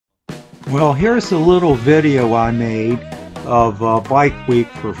Well, here's a little video I made of Bike Week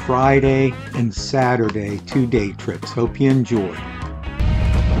for Friday and Saturday, 2 day trips. Hope you enjoy.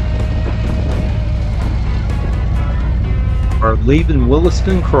 We're leaving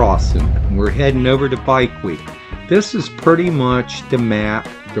Williston Crossing. We're heading over to Bike Week. This is pretty much the map,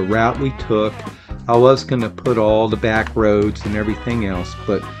 the route we took. I was going to put all the back roads and everything else,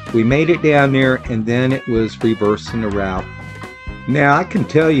 but we made it down there and then it was reversing the route. Now I can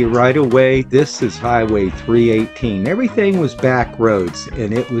tell you right away, this is Highway 318. Everything was back roads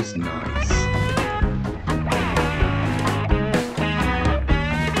and it was nice.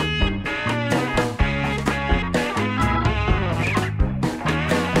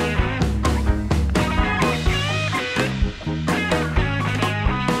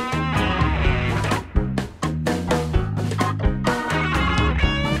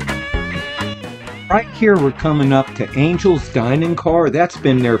 Right here we're coming up to Angel's Dining Car. That's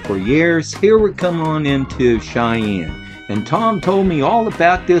been there for years. Here we come on into Cheyenne. And Tom told me all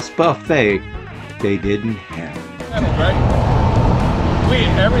about this buffet they didn't have.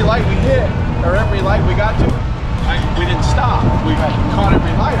 Every light we hit, or every light we got to, we didn't stop. We caught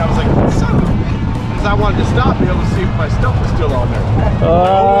every light. I was like, son of a bitch. Because I wanted to stop, be able to see if my stuff was still on there.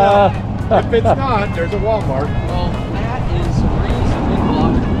 If it's not, there's a Walmart. Well, that is the reason we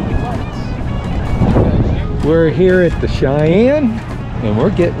blocked. We're here at the Cheyenne and we're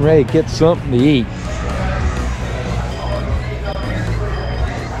getting ready to get something to eat.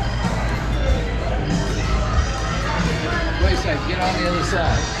 Wait a second, get on the other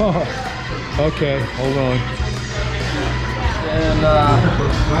side. Oh, okay, hold on. And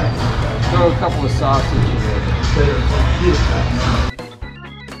throw a couple of sausages in.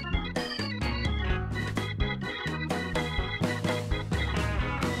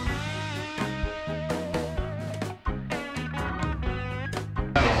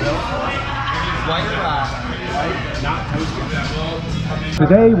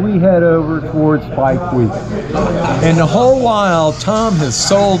 Today we head over towards Bike Week. And the whole while Tom has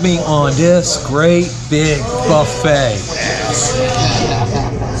sold me on this great big buffet.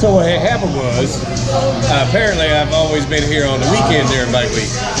 So what happened was, apparently I've always been here on the weekend during Bike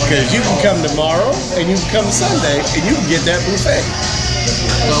Week. Because you can come tomorrow, and you can come Sunday, and you can get that buffet.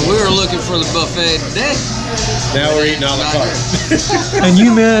 Well, we were looking for the buffet today. Now we're eating a la carte. And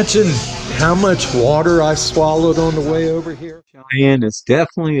you mentioned how much water I swallowed on the way over here. Cheyenne is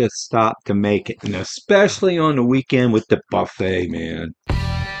definitely a stop to make it, and especially on the weekend with the buffet, man.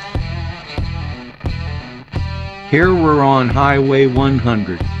 Here we're on Highway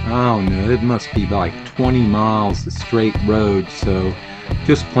 100. I don't know, it must be like 20 miles of straight road, so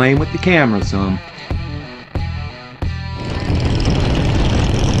just playing with the camera some.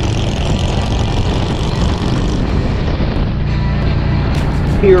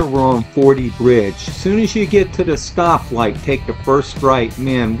 Here we're on 40 Bridge. As soon as you get to the stoplight, take the first right.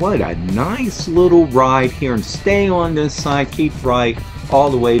 Man, what a nice little ride here. And stay on this side, keep right,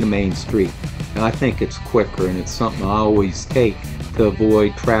 all the way to Main Street. And I think it's quicker, and it's something I always take to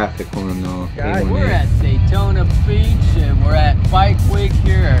avoid traffic on Guys, we're at Daytona Beach, and we're at Bike Week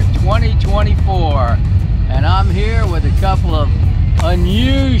here 2024. And I'm here with a couple of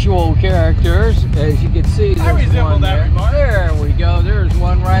unusual characters. As you can see, there's one there. There we go. There's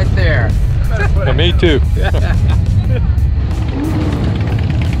one right there. Me too.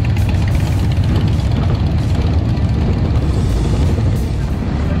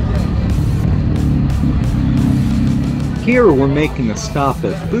 Here we're making a stop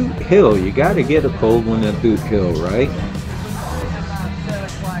at Boot Hill. You got to get a cold one at Boot Hill, right?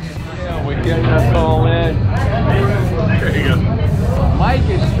 Yeah, we're getting us all in. There you go. Mike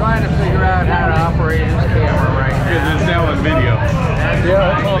is trying to figure out how to operate his camera right now. Because it's now on video.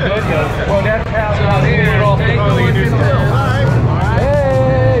 Yeah, it's on video. Well, that's how So here, take a look at this.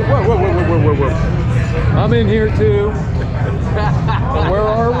 Hey! Whoa, whoa, whoa, whoa, whoa, whoa. I'm in here too. Where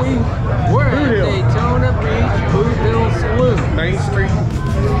are we? We're at Daytona Beach Boot Hill Saloon. Main Street,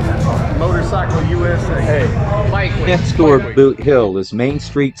 Motorcycle USA. Hey, Bike Week. next door to Boot Hill is Main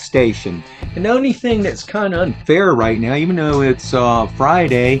Street Station. And the only thing that's kind of unfair right now, even though it's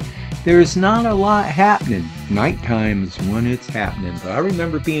Friday, there's not a lot happening. Nighttime is when it's happening. But I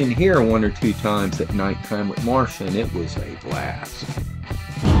remember being here 1 or 2 times at nighttime with Marcia, and it was a blast.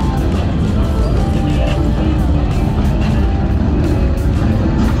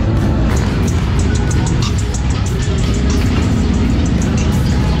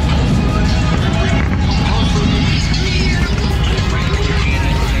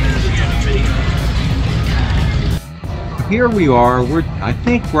 here we are. I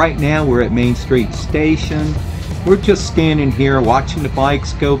think right now we're at Main Street Station, we're just standing here watching the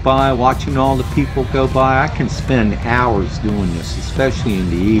bikes go by, watching all the people go by. I can spend hours doing this, especially in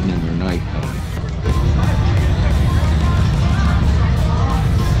the evening or nighttime.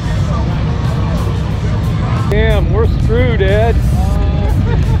 Damn, we're screwed, Ed.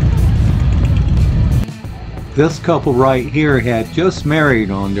 This couple right here had just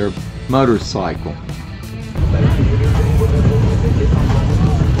married on their motorcycle.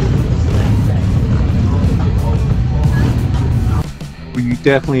 You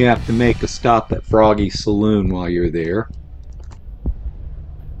definitely have to make a stop at Froggy's Saloon while you're there.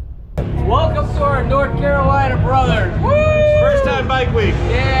 Welcome to our North Carolina brothers. Woo! First time bike week.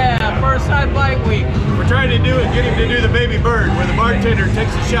 Yeah, first time bike week. We're trying to get him to do the baby bird, where the bartender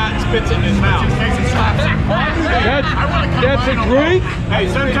takes a shot and spits it in his mouth. That's a drink? Hey,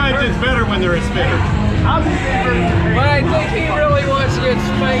 sometimes it's better when they're a spitter. But I think he really wants to get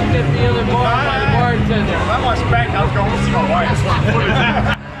spanked at the other bar by the bartender. If I want spanked, I was going to see my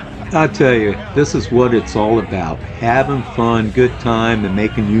wife. I tell you, this is what it's all about. Having fun, good time, and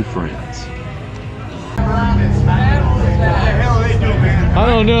making new friends. I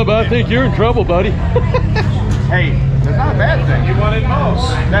don't know, but I think you're in trouble, buddy. Hey, that's not a bad thing. You wanted most.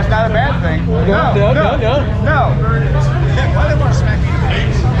 That's not a bad thing. No. No. Why they want to smack me in the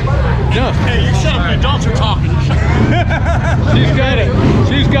face? No. Hey, you shut up. The adults are talking.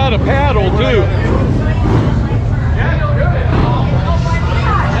 She's got a paddle too.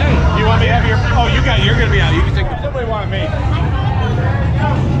 You want me to have your? Oh, you're going to be out. You can take the. Somebody wanted me.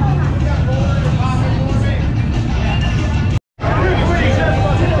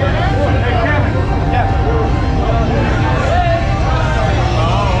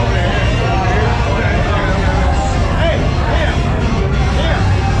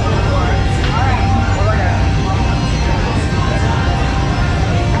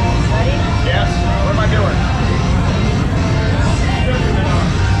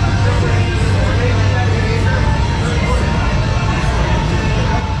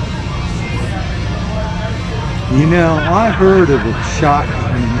 You know, I heard of a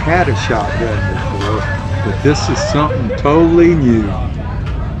shotgun, had a shotgun before, but this is something totally new.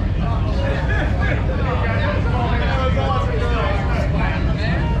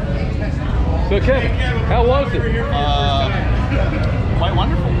 So Kevin, how was it? Quite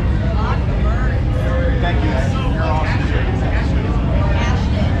wonderful. Thank you. You're awesome.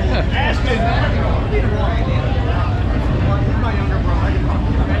 Ashton. My younger brother.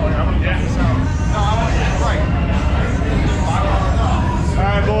 All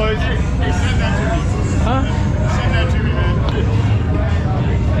right, boys. Hey, send that to me. Huh? Send that to me, man.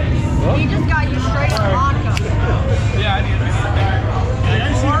 He just got you straight on vodka. Yeah, I need it.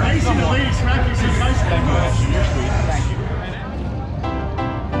 I see the lady smack you since high school. You're sweet. Thank you.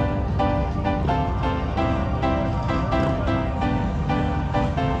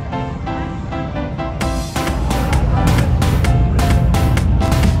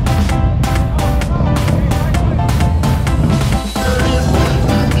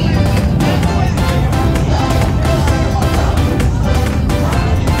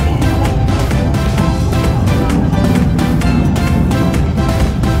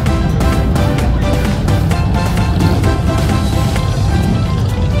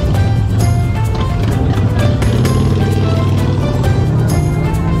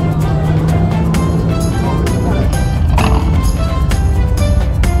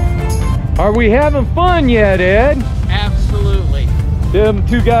 Are we having fun yet, Ed? Absolutely. Them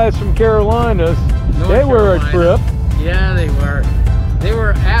two guys from Carolinas, they were a trip. Yeah, they were. They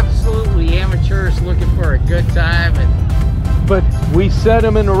were absolutely amateurs looking for a good time, and But we set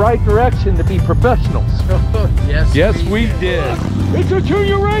them in the right direction to be professionals. yes, we did. It's a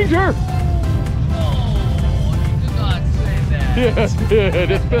Junior Ranger! Oh, you did not say that. Yes, it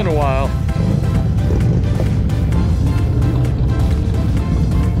did. It's been a while.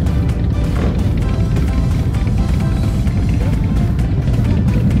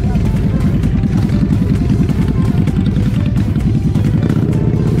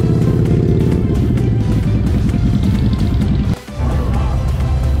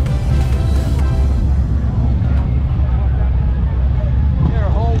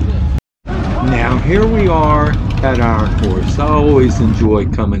 Here we are at Iron Horse. I always enjoy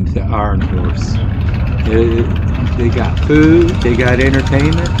coming to Iron Horse. They got food, they got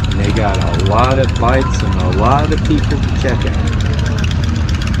entertainment, and they got a lot of bikes and a lot of people to check out.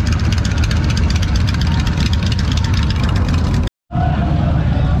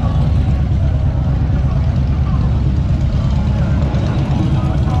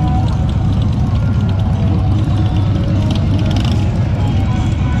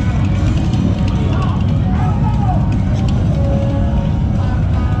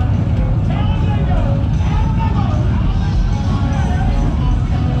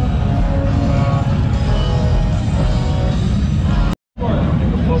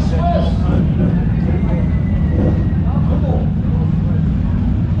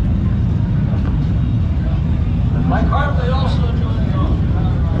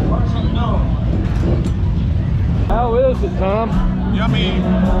 Tom? Yummy.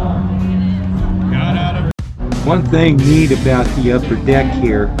 Got out of. One thing neat about the upper deck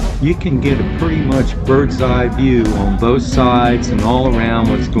here, you can get a pretty much bird's eye view on both sides and all around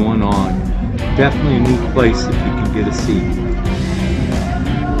what's going on. Definitely a neat place if you can get a seat.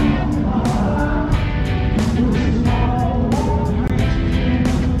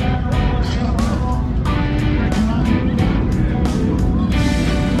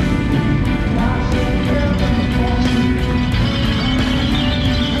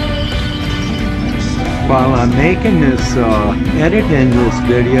 While I'm making this, editing this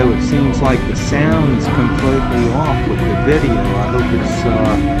video, it seems like the sound is completely off with the video. I hope it's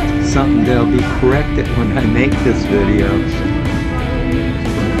something that'll be corrected when I make this video.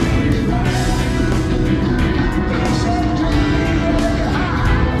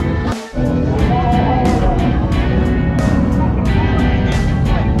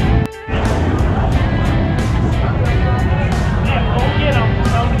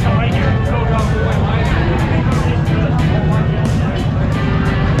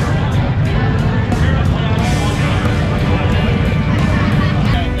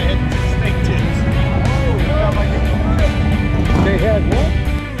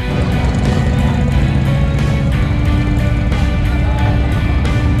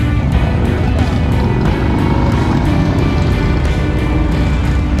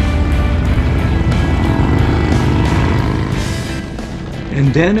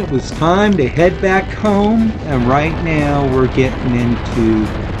 And then it was time to head back home, and right now we're getting into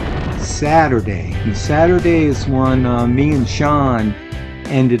Saturday. And Saturday is when me and Sean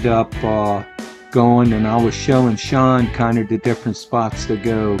ended up going, and I was showing Sean kind of the different spots to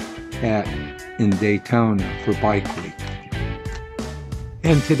go at in Daytona for Bike Week.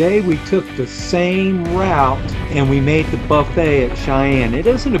 And today we took the same route and we made the buffet at Cheyenne. It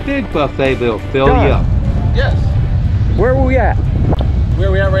isn't a big buffet, but it'll fill you up. Yes. Where are we at? Where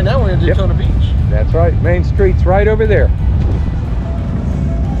we at right now? We're in Daytona Beach. That's right. Main Street's right over there.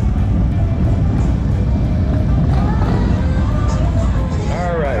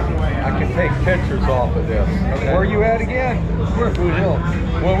 All right. I can take pictures off of this. Okay. Where are you at again? We're at Boot Hill.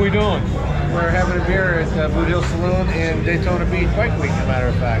 What are we doing? We're having a beer at Boot Hill Saloon in Daytona Beach Bike Week, as a matter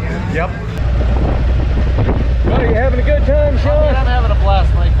of fact. Yep. Well, you having a good time, Sean? I'm having a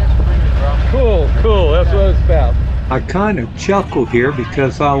blast, Mike. Thanks for bringing me, bro. Cool, cool. That's what it's about. I kind of chuckle here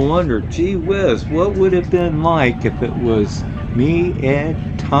because I wonder, gee whiz, what would it have been like if it was me,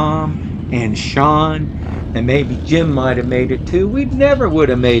 Ed, Tom, and Sean, and maybe Jim might have made it too. We never would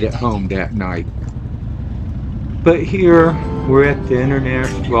have made it home that night. But here we're at the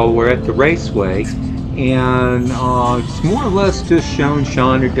we're at the raceway, and it's more or less just showing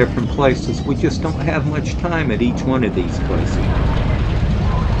Sean at different places. We just don't have much time at each one of these places.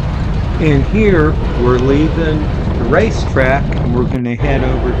 And here we're leaving the racetrack and we're going to head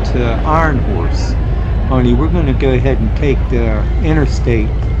over to Iron Horse. Only we're going to go ahead and take the Interstate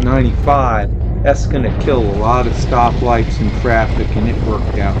 95. That's going to kill a lot of stoplights and traffic, and it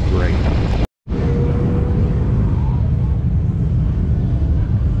worked out great.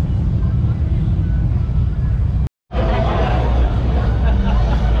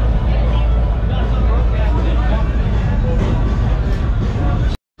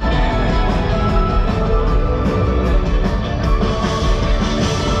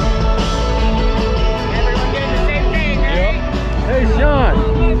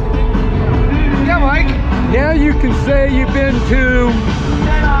 Now you can say you've been to...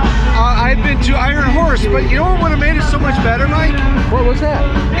 I've been to Iron Horse, but you know what would have made it so much better, Mike? What was that?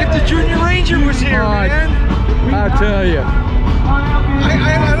 If the Junior Ranger was here, man. I tell you.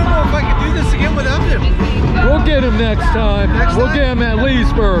 I don't know if I could do this again without him. We'll get him next time. We'll get him at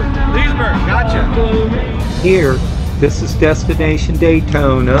Leesburg. Leesburg, gotcha. Here, this is Destination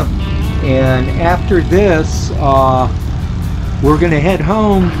Daytona, and after this, we're going to head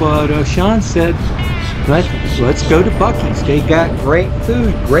home, but Sean said, let's go to Buc-ee's. They got great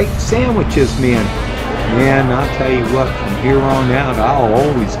food, great sandwiches, man. Man, I'll tell you what, from here on out, I'll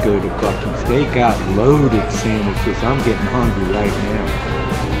always go to Buc-ee's. They got loaded sandwiches. I'm getting hungry right now.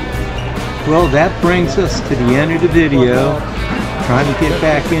 Well, that brings us to the end of the video. Trying to get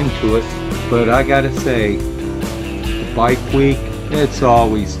back into it, but I gotta say, the Bike Week, it's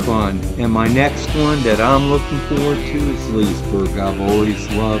always fun. And my next one that I'm looking forward to is Leesburg. I've always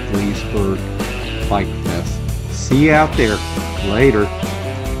loved Leesburg Bike Fest. See you out there. Later.